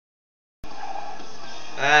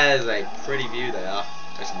that is a pretty view there.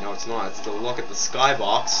 Actually, no, it's not. It's the look at the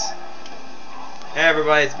skybox. Hey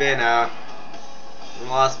everybody, it's Biendeo. In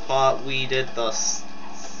the last part, we did the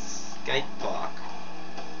skate park.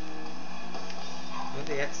 Where's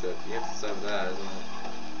the exit? The exit's over there, isn't it?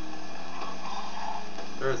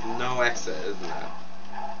 There is no exit, isn't there?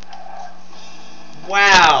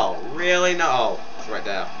 Wow! Really? No. Oh, it's right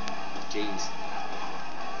there. Jeez.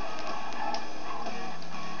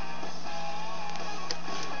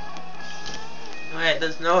 Wait,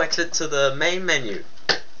 there's no exit to the main menu.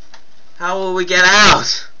 How will we get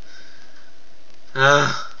out?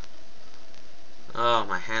 Oh,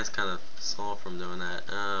 my hand's kind of sore from doing that.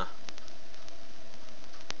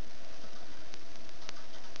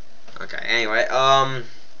 Okay, anyway,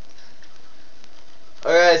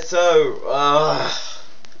 okay, so,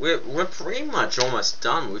 we're pretty much almost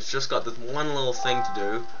done. We've just got this one little thing to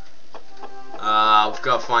do. We've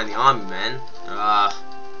got to find the army men.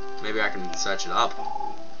 Maybe I can search it up.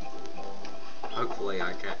 Hopefully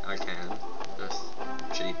I can. Just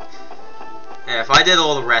cheap. Yeah, if I did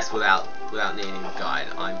all the rest without needing a guide,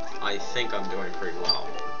 I think I'm doing pretty well.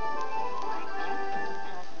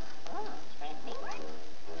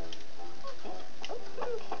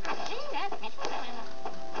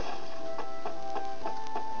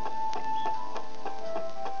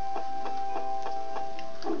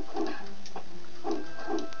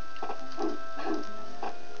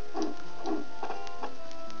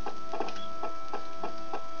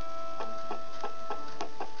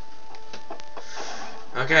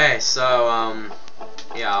 Okay, so,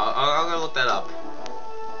 yeah, I'll go look that up.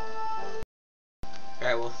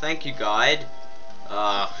 Okay, well, thank you, guide.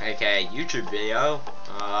 aka YouTube video.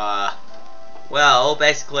 Well,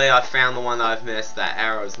 basically, I found the one that I've missed. That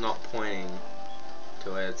arrow is not pointing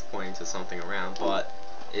to it, it's pointing to something around, but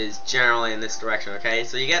is generally in this direction, okay?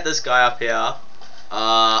 So you get this guy up here.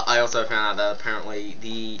 I also found out that apparently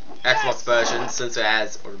the Xbox version, since it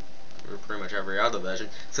has, or pretty much every other version,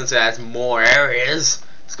 since it has more areas,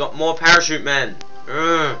 it's got more parachute men.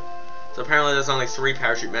 So apparently there's only 3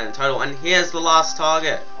 parachute men in total, and here's the last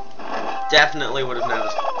target. Definitely would have never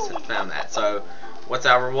found that. So what's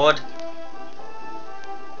our reward?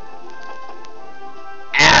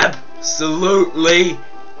 Absolutely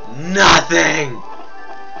nothing.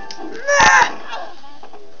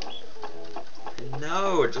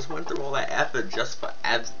 No, I just went through all that effort just for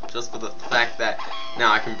the fact that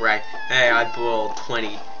now I can brag. Hey, I pulled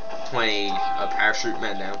 20 parachute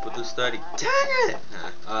men down, but there's 30. Dang it!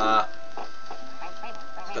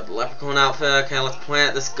 Got the leprechaun outfit. Okay, let's point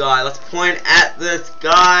at this guy. Let's point at this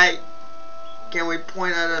guy. Can we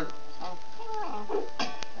point at him?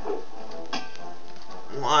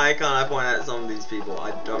 Why can't I point at some of these people?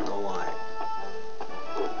 I don't know why.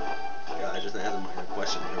 God, I just answered my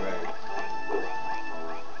question. Hooray.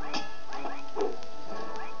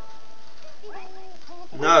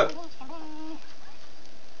 No.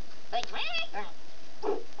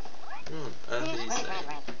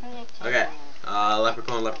 Okay.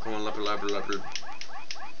 Leprechaun.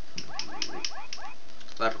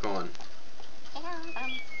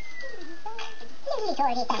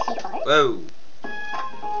 Whoa.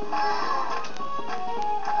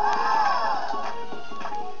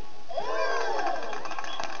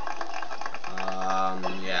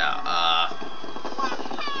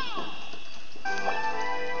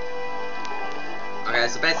 Okay,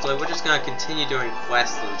 so basically we're just gonna continue doing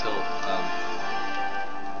quests until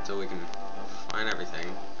we can find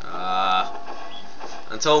everything.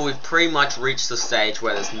 Until we've pretty much reached the stage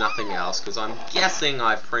where there's nothing else, because I'm guessing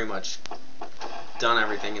I've pretty much done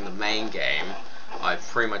everything in the main game. I've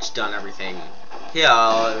pretty much done everything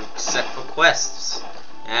here except for quests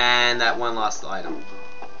and that one last item.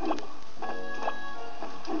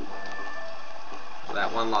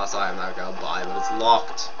 That one last item that I gotta buy, but it's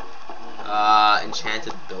locked.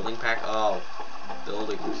 Enchanted building pack. Oh,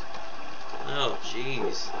 buildings. Oh,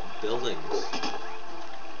 jeez, buildings.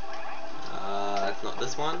 It's not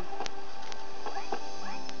this one.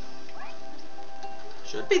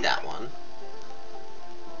 Should be that one.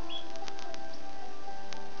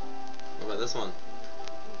 What about this one?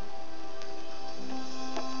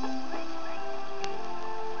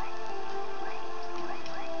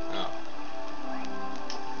 Oh.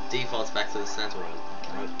 Defaults back to the center one.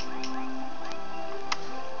 Nope.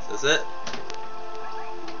 Is this it?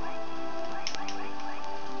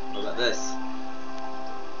 What about this?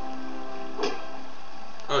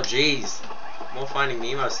 Oh jeez. More Finding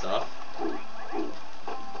Nemo stuff.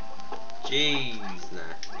 Jeez,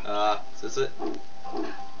 nah. Is this it?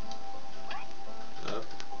 Oh,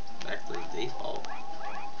 back to the default.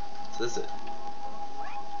 Is this it?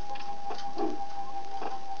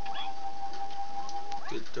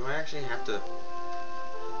 do I actually have to...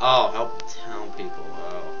 Oh, help town people.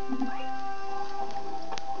 Oh.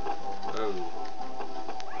 Oh.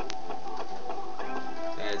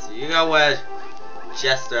 Okay, so you gotta wear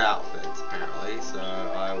jester outfits, apparently. So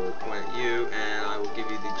I will point at you, and I will give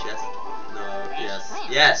you the jester... No, yes.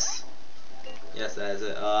 Yes! Yes, that is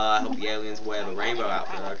it. I hope the aliens wear the rainbow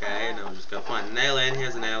outfit, okay? Now I'm just gonna find an alien.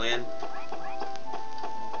 Here's an alien.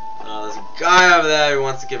 There's a guy over there who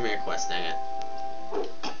wants to give me a quest, dang it.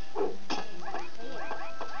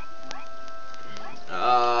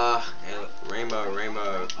 Rainbow.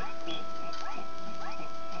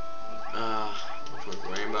 Which one's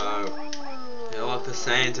rainbow? They all look the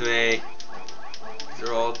same to me.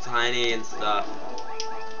 They're all tiny and stuff.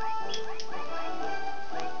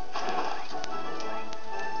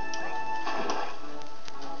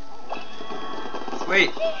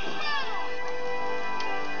 Sweet!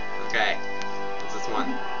 Okay, what's this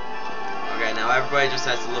one? Okay, now everybody just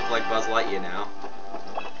has to look like Buzz Lightyear now.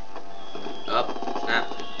 Up, snap.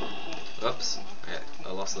 Oops,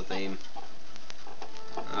 I lost the theme.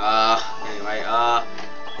 Anyway,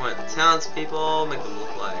 point at the townspeople, make them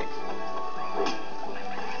look like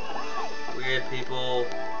weird people.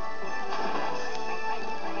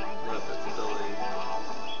 Nope, that's a building.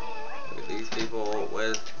 Look at these people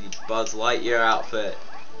with the Buzz Lightyear outfit.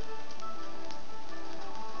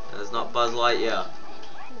 That is not Buzz Lightyear.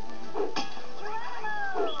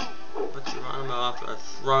 What you running about after I've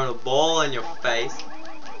thrown a ball in your face?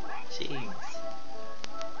 Jeez.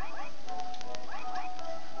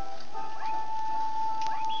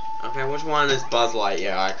 Okay, which one is Buzz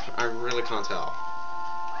Lightyear? I really can't tell.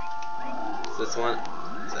 Is this one?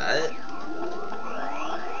 Is that it?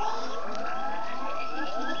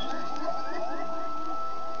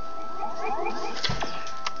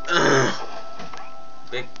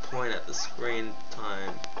 Big point at the screen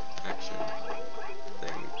time action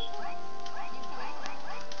thing.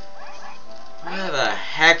 Where the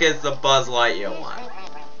heck is the Buzz Lightyear one?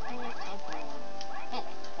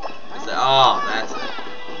 Is that, oh, that's it.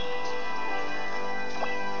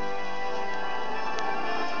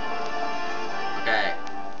 Okay.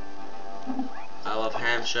 I love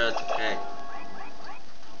ham shirts. Okay.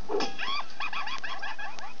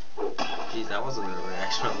 Jeez, that wasn't the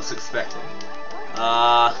reaction I was expecting.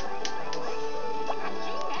 Nope.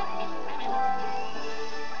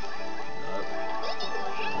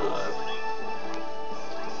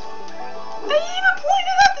 They even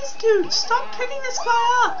pointed at this dude! Stop picking this guy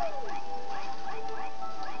up!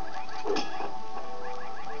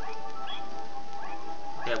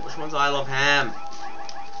 Okay, which one's I love ham?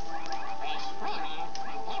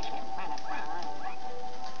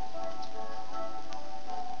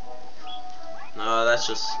 No, that's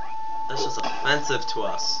just offensive to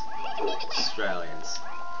us, Australians. Is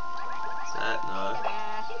that? No.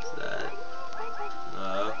 Is that?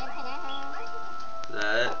 No. Is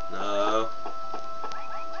that? No.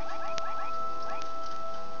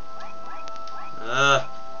 No.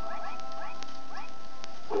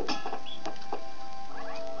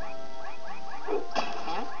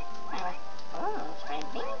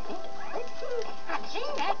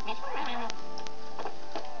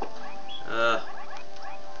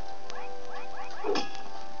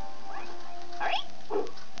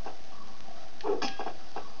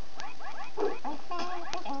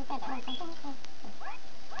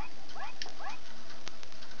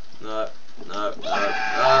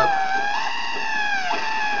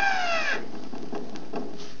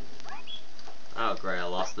 Oh great, I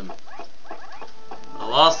lost him.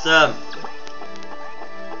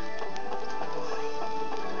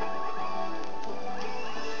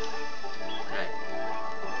 Okay.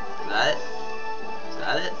 Is that it? Is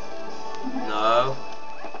that it? No.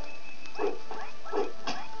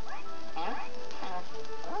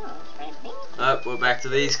 Oh, we're back to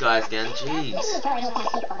these guys again. Jeez.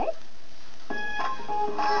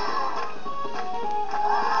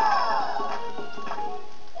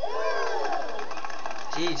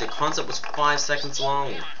 Jeez, the concept was 5 seconds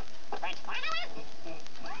long.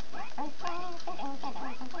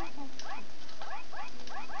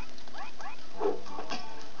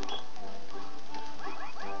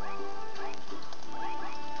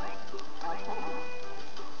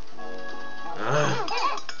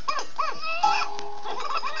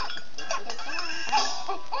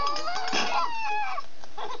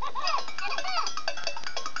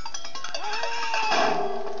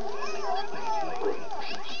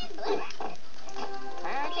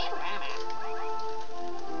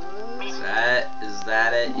 Is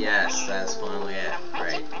that it? Yes, that's finally it.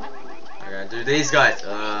 Great. I gotta do these guys.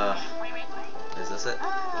 Is this it?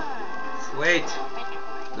 Sweet.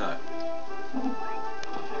 No.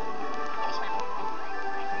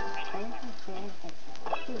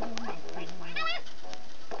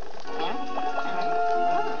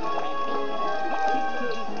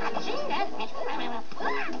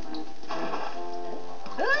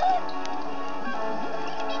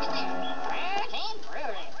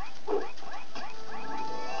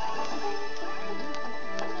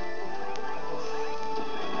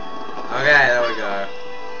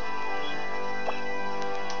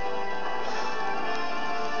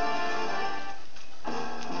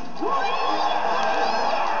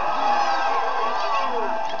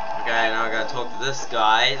 this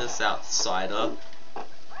guy, this outsider.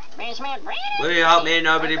 Will you help me?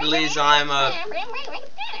 Nobody believes I'm a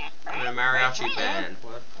mariachi band.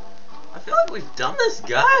 What? I feel like we've done this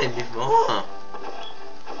guy before.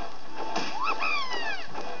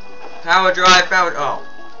 Power drive, power. Oh,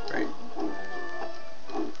 great.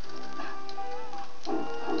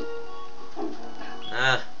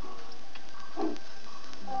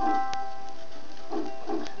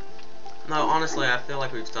 No, honestly, I feel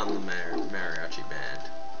like we've done the mariachi band.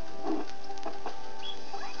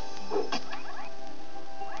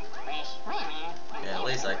 Yeah, at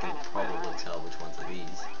least I can probably tell which ones are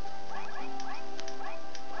these.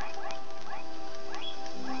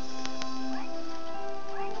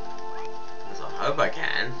 So I hope I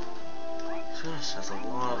can. Gosh, there's a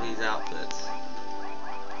lot of these outfits.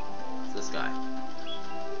 It's this guy.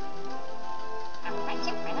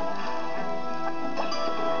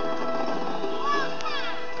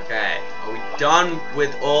 Okay, are we done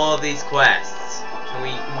with all of these quests? Can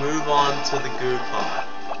we move on to the goo part?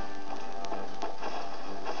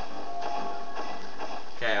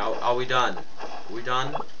 Okay, are we done? Are we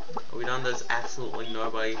done? Are we done? There's absolutely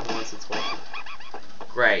nobody who wants to talk.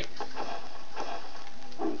 Great.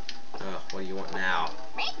 What do you want now?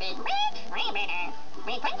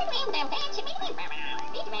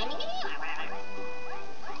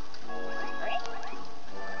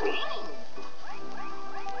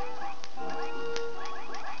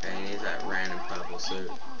 Okay, he needs that random purple suit.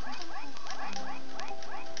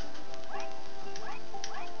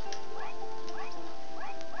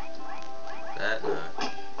 That, no.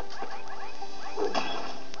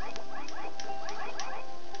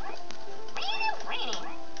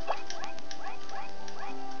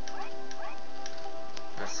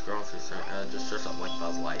 Let's scroll through some, just dress up like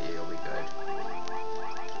Buzz Lightyear, you'll be good.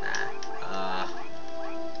 Nah.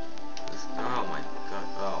 Oh my god,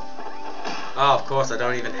 oh. Oh, of course, I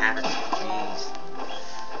don't even have it. Jeez.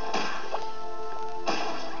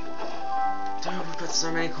 Dude, we've got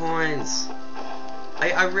so many coins.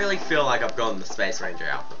 I really feel like I've gotten the Space Ranger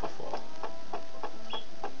outfit before.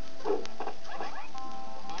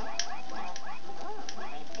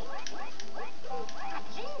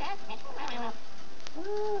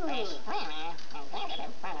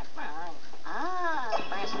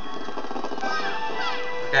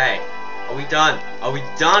 Okay, are we done? Are we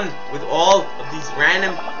done with all of these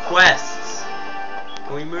random quests?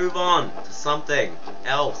 Can we move on to something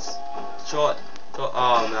else?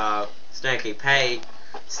 Oh no. Stanky Pate.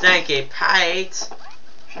 Stanky Pate!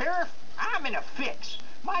 Sheriff, I'm in a fix.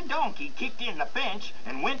 My donkey kicked in the fence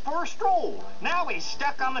and went for a stroll. Now he's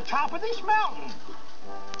stuck on the top of this mountain.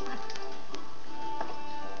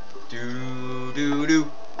 Do do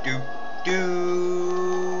do do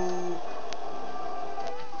do.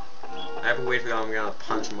 I have a weird feeling I'm gonna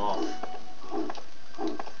punch him off.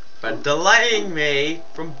 But delaying me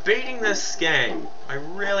from beating this game. I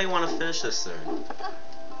really want to finish this soon.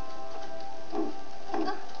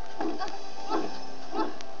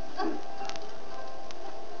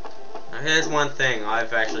 Now here's one thing,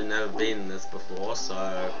 I've actually never beaten this before,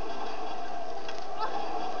 so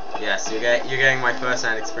yes, you're getting my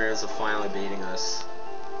first-hand experience of finally beating this.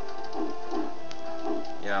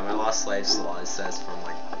 Yeah, my last slave slot says from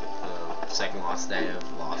like the second last day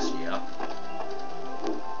of last year.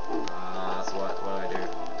 That's what do I do?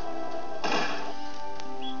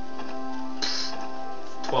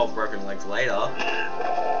 12 broken legs later.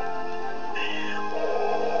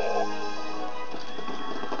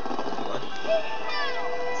 What?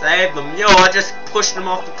 Save them! Yo, I just pushed him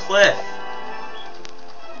off the cliff!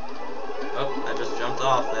 Oh, I just jumped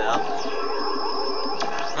off there.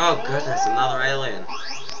 Oh goodness, another alien.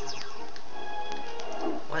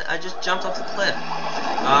 What? I just jumped off the cliff.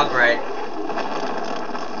 Oh great.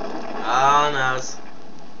 Oh no.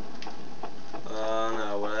 Oh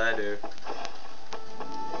no, what did I do?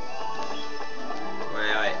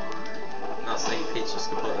 Wait. Not seeing Peach just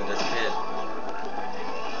completely disappeared.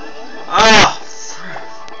 Oh!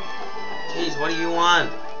 Jeez, what do you want?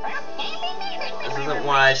 This isn't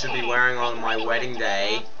what I should be wearing on my wedding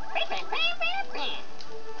day.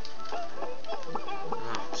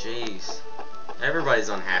 Oh, jeez. Everybody's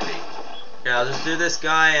unhappy. Okay, I'll just do this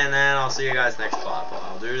guy and then I'll see you guys next part, but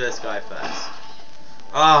I'll do this guy first.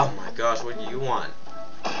 Oh my gosh, what do you want?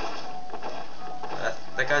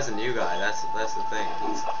 That guy's a new guy, that's the thing.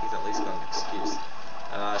 He's at least got an excuse.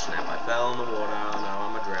 Snap, I fell in the water. Oh no,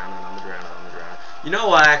 I'm a drowning. You know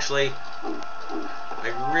what, actually?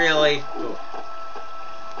 I really... Oh.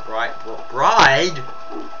 Bride?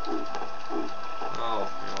 Oh,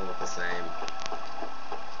 they all look the same.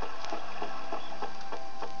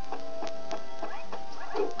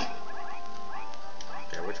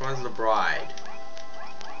 one's the bride?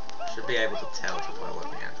 Should be able to tell just by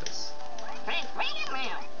looking at this.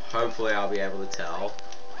 Hopefully I'll be able to tell.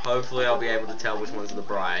 Hopefully I'll be able to tell which one's the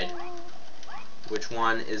bride. Which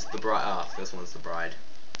one is the bride? Oh, this one's the bride.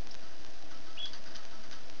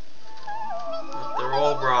 But they're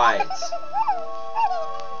all brides.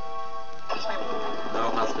 No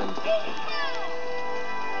husband.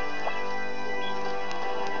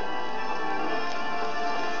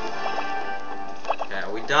 Okay,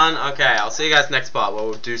 are we done? Okay, I'll see you guys next part where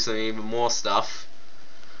we'll do some even more stuff.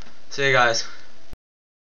 See you guys.